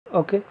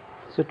Okay,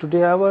 so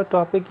today our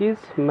topic is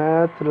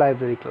math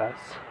library class.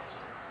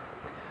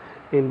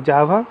 In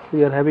Java,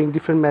 we are having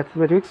different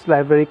mathematics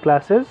library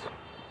classes.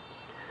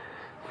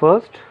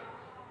 First,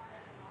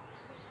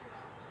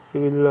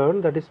 we will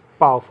learn that is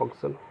power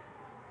function.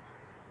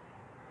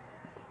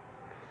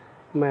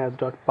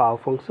 Math.power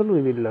function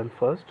we will learn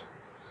first.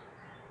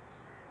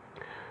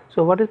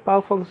 So what is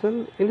power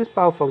function? In this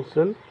power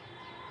function,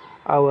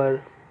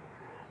 our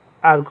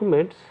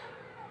arguments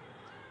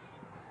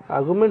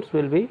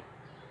will be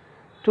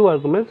two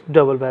arguments,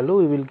 double value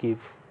we will give.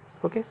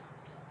 Okay,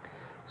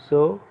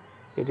 so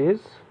it is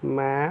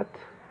math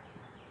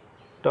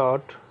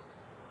dot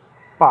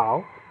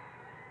pow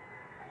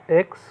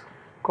x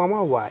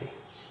comma y.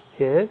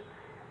 Here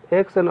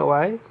x and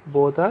y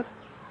both are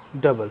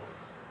double.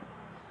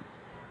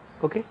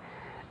 Okay,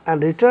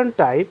 and return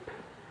type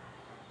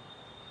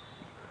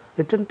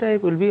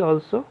will be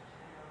also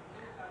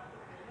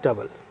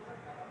double.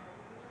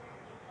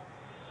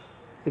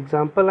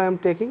 Example I am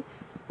taking,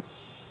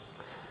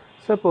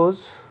 suppose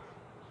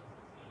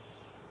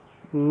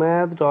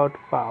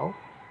math.pow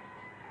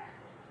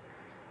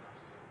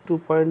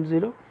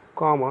 2.0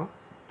 comma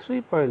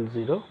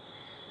 3.0.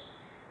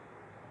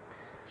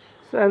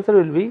 so answer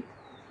will be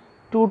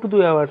 2 to the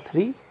power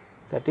 3,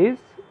 that is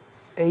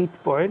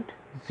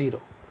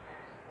 8.0.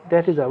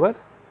 that is our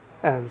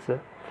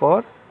answer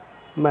for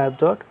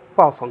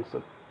math.power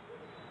function.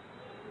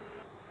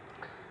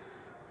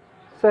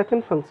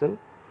 Second function,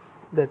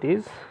 that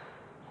is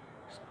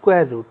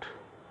square root,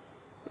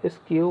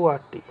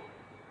 sqrt.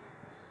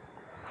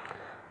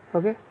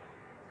 Okay,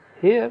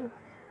 here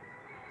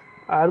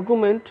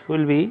argument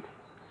will be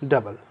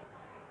double.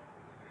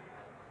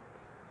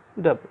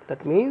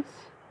 That means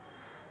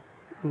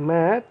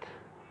math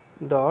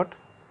dot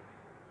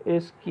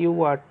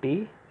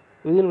sqrt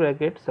within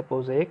bracket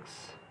suppose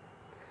x,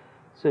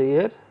 so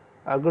here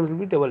argument will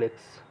be double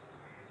x,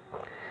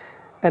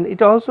 and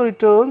it also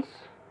returns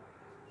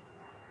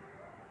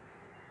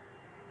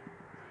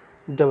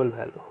double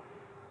value.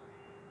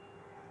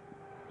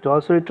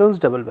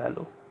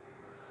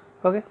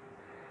 Okay,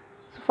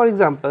 so for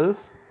example,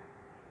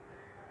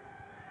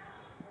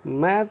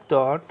 math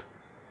dot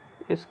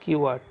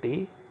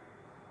sqrt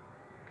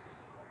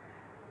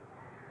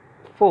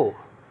 4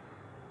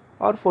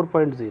 or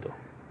 4.0, you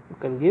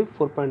can give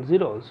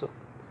 4.0 also.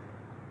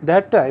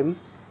 That time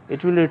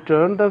it will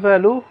return the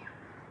value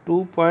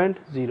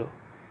 2.0,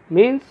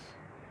 means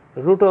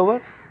root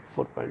over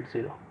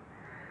 4.0,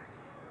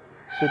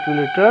 so it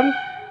will return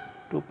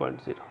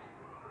 2.0.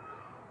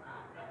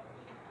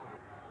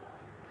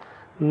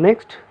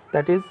 Next,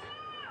 that is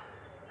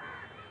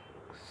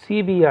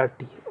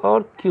cbrt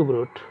or cube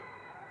root.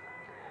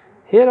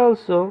 Here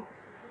also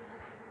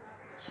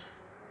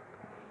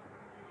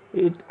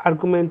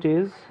argument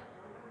is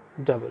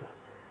double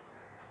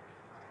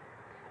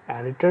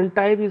and return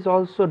type is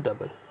also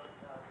double.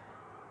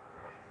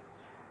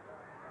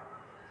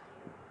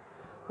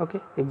 Okay,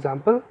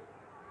 example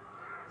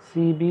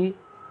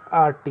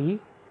cbrt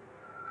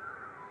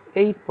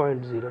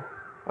 8.0.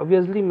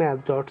 obviously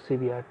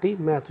math.cbrt,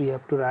 math we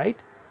have to write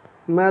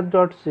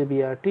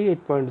math.cbrt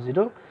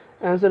 8.0,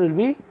 answer will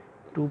be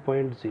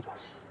 2.0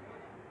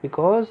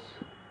 because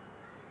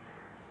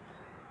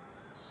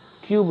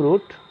cube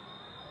root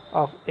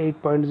of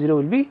 8.0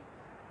 will be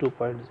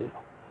 2.0.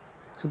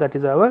 so that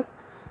is our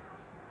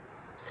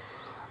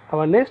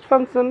next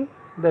function,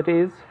 that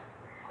is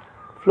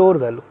floor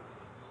value.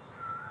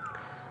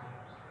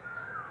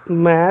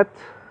 Math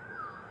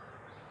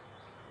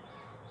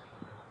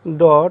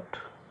dot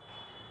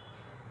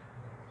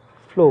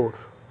floor,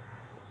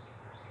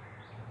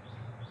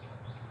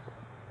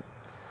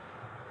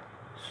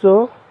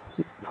 so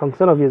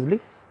function obviously.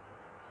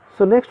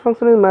 So next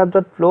function is math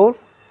dot floor,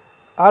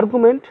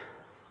 argument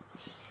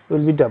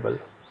will be double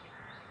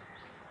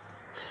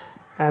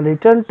and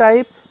return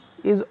type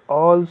is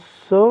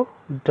also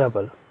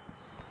double.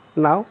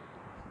 Now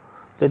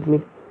let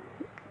me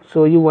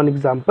show you one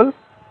example.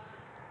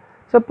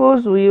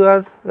 Suppose we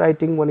are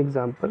writing one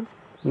example,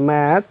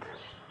 math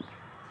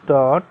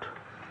dot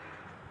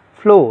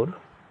floor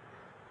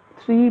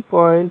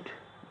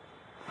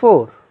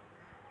 3.4.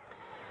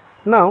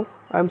 now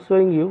I am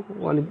showing you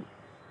one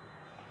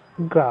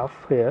graph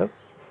here.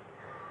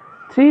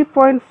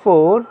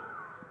 3.4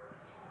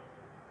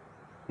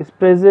 is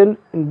present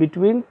in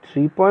between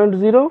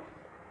 3.0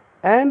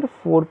 and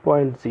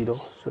 4.0.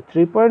 so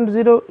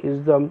 3.0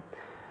 is the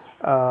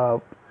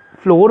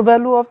floor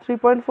value of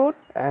 3.4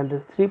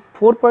 and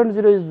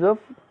 4.0 is the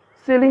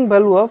ceiling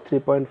value of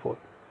 3.4,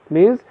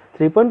 means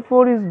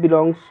 3.4 is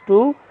belongs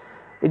to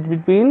it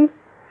between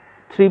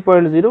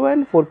 3.0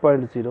 and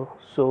 4.0.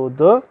 so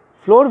the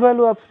floor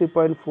value of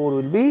 3.4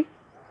 will be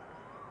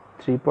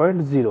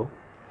 3.0.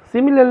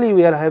 Similarly,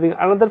 we are having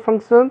another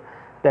function,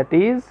 that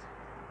is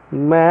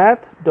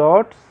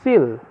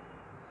math.ceil.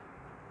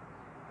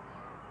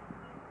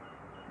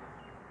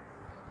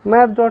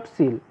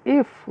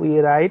 If we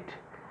write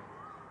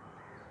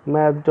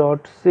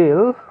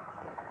math.ceil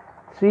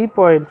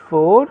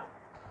 3.4,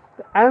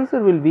 the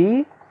answer will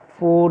be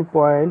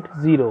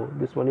 4.0.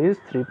 This one is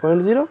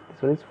 3.0,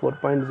 this one is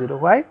 4.0.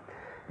 Why?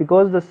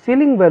 Because the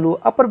ceiling value,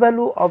 upper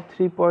value of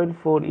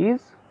 3.4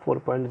 is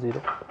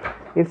 4.0.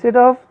 Instead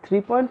of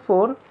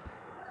 3.4,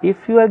 if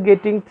you are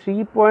getting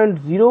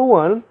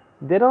 3.01,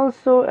 then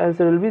also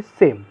answer will be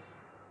same.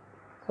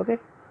 Okay,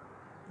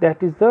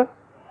 that is the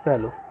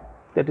value,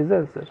 that is the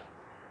answer.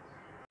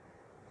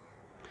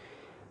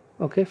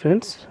 Okay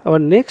friends, our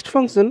next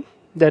function,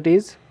 that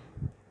is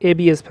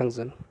ABS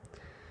function,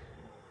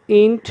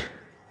 int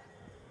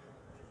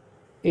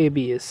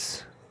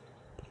ABS,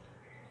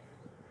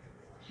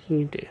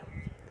 int A.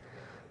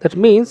 That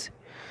means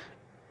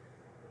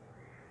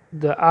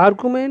the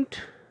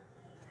argument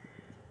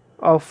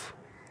of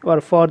or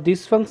for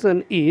this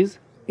function is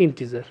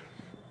integer,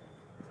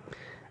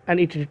 and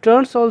it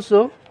returns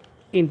also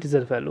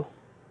integer value.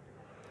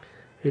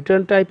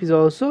 Return type is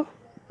also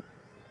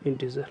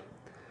integer.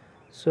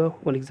 So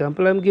one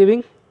example I am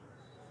giving,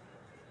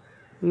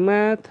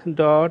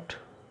 math.abs,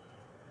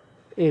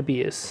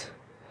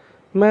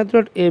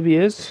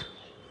 math.abs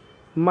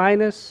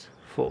minus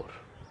 4.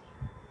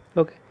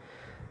 Okay,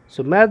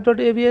 so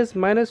math.abs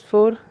minus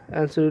 4,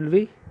 answer will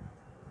be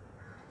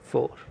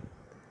 4.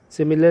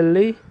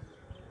 Similarly,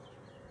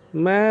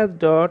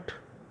 math.abs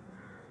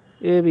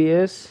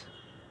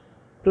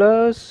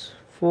plus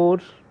 4,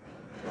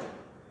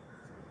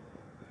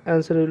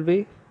 answer will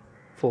be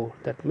 4.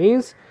 That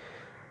means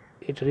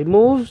it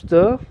removes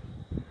the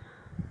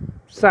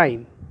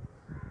sign,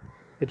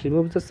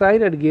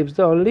 and gives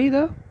the only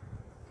the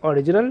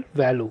original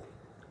value,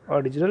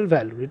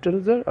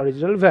 returns the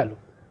original value.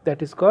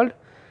 That is called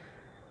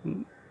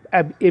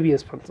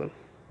ABS function.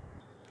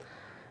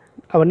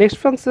 Our next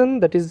function,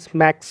 that is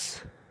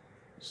max.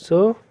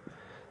 So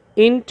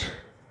int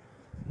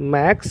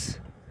max,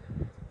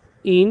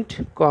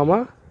 int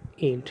comma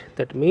int.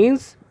 That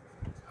means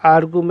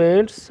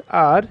arguments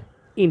are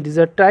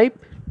integer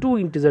type,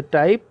 two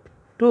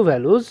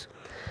values,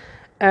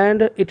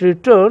 and it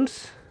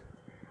returns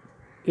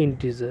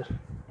integer.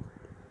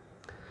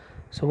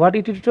 So what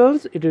it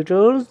returns? It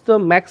returns the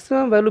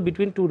maximum value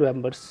between two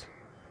numbers.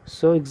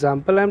 So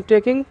example I am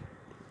taking,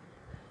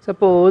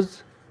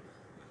 suppose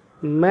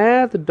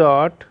math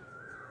dot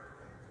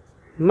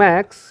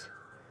max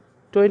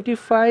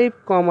 25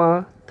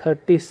 comma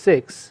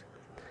 36.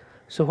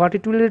 So what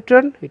it will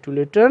return? It will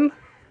return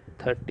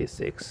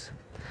 36.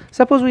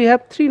 Suppose we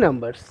have three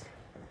numbers,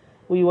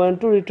 we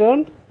want to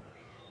return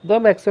the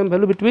maximum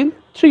value between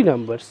three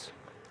numbers.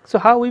 So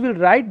how we will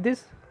write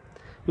this?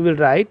 We will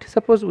write,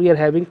 suppose we are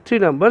having three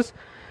numbers,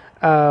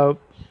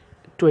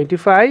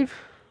 25,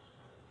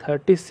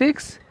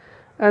 36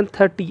 and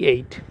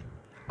 38,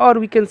 or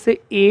we can say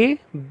A,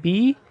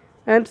 B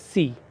and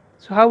C.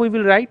 So how we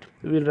will write?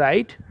 We will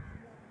write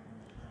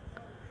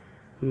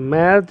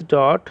math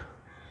dot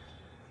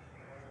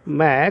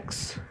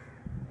max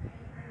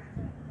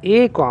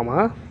A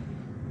comma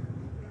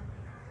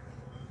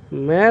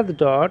math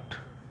dot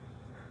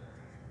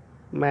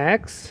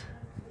max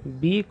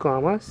B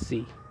comma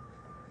C.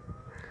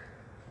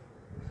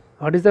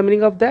 What is the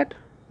meaning of that?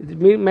 It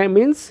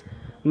means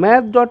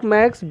math dot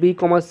max B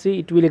comma C,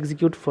 it will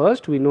execute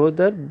first. We know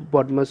the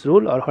Bodmer's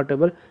rule or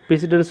whatever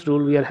precedence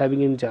rule we are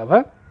having in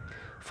Java.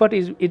 First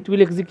it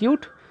will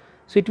execute,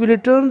 so it will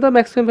return the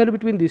maximum value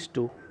between these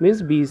two,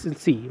 means B and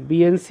C.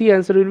 B and C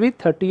answer will be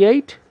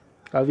 38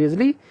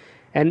 obviously,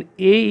 and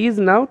A is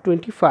now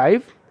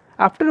 25.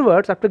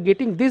 Afterwards, after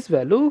getting this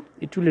value,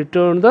 it will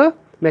return the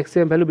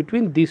maximum value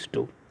between these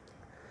two.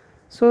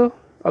 So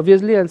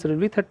obviously answer will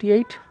be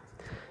 38.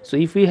 So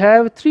if we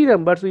have three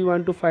numbers, we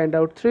want to find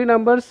out three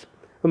numbers,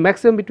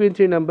 maximum between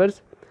three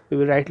numbers, we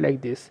will write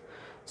like this.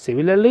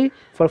 Similarly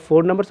for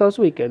four numbers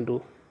also we can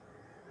do.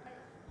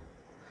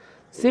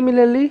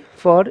 Similarly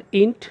for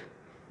int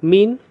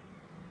min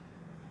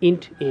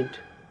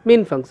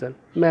function,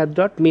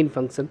 math.min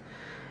function,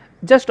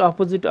 just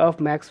opposite of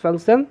max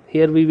function.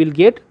 Here we will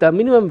get the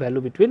minimum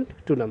value between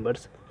two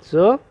numbers.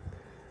 So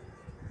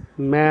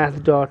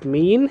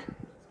math.min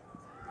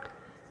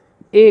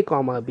A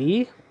comma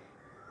B,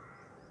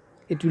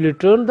 it will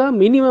return the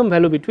minimum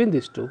value between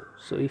these two.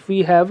 So if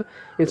we have,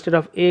 instead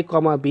of A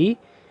comma B,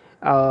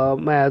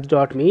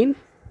 math.min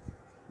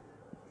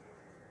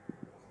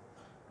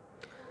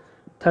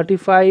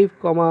 35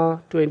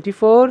 comma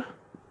 24,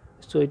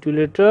 so it will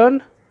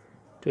return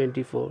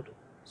 24.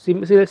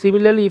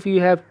 Similarly, if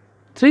you have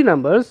three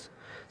numbers,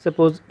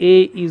 suppose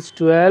A is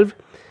 12,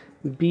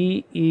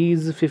 B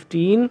is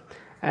 15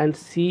 and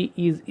C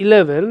is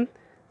 11,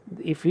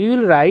 if we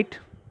will write,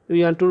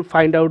 we want to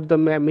find out the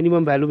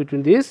minimum value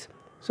between this,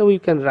 so we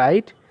can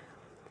write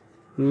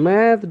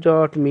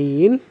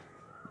math.min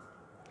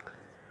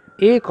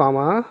A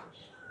comma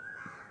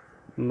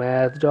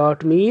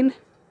math.min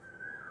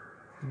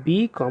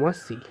B comma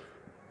C.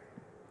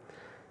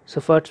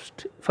 So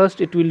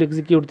first it will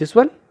execute this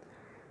one.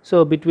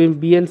 So between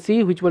B and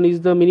C, which one is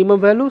the minimum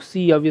value?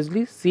 C,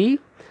 obviously C.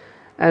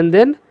 And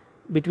then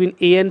between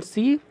A and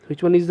C,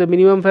 which one is the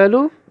minimum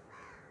value?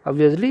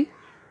 Obviously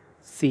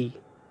C.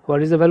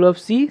 What is the value of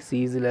C?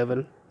 C is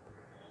 11.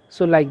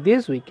 So like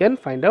this we can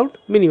find out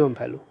minimum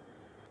value.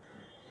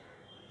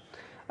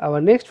 Our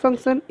next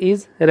function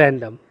is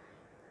random.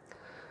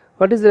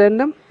 What is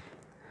random?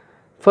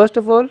 First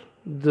of all,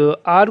 the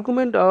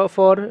argument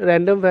for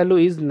random value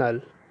is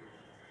null,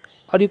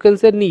 or you can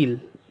say nil,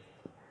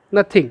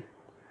 nothing.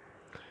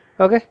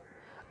 Okay,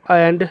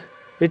 and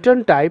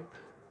return type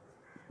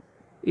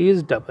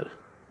is double.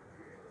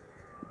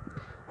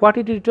 What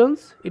it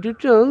returns? It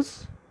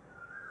returns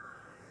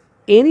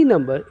any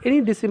number, any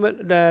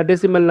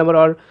decimal number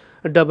or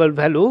double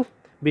value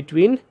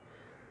between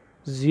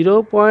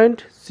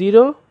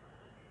 0.0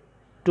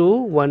 to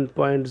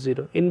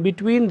 1.0, in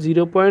between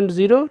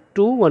 0.0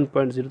 to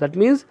 1.0. That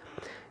means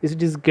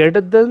it is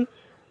greater than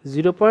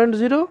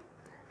 0.0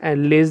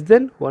 and less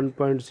than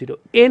 1.0,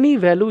 any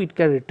value it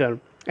can return,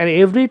 and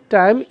every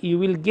time you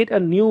will get a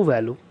new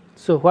value.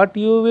 So what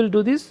you will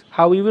do this,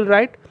 how you will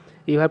write?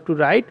 You have to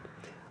write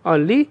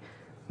only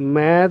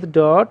math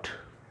dot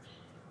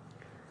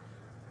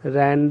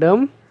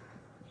random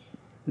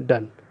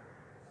done.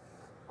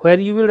 Where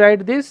you will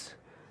write this?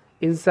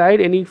 Inside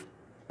any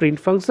print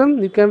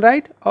function you can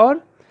write,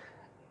 or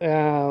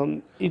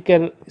you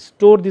can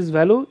store this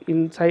value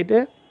inside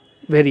a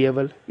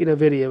variable, in a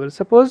variable.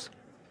 Suppose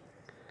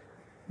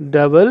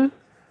double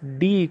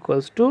d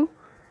equals to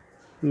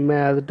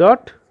math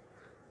dot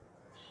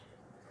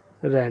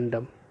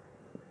random.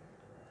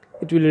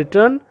 It will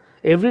return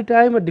every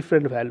time a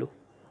different value.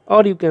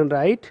 Or you can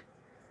write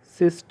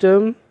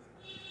system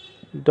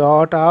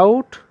dot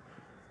out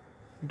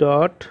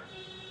dot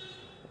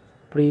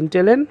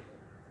println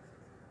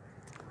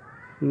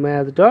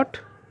math dot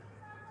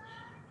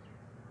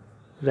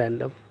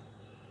random.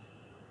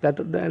 That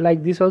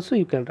like this also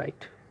you can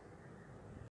write.